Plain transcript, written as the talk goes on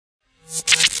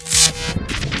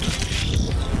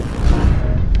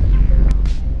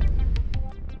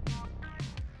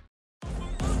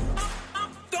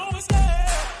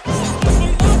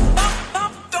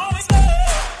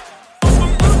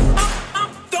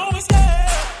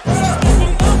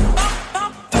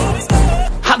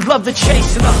love the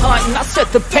chase and the hunt, and I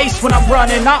set the pace when I'm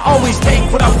running. I always take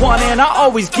what I want and I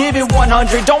always give it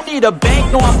 100. Don't need a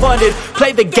bank, no I'm funded.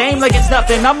 Play the game like it's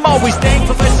nothing. I'm always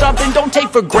thankful for something. Don't take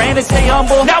for granted, stay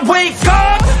humble. Now wake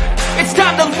up! It's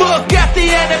time to look at the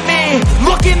enemy.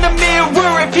 Look in the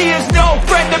mirror if he is no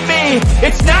friend to me.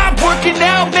 It's not working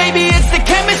out, maybe it's the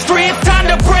chemistry. It's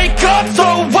time to break up so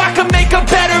I can make a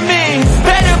better me.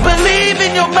 Better believe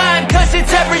in your mind, cause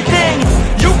it's everything.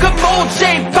 You can mold,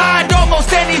 shape, find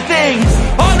almost anything.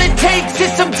 All it takes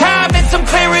is some time and some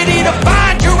clarity to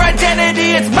find your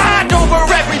identity. It's mind over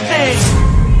everything.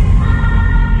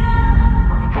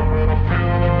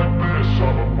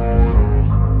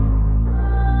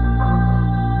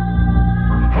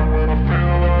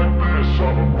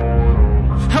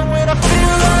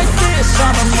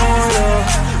 I'm immortal.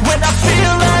 When I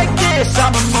feel like this,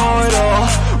 I'm immortal.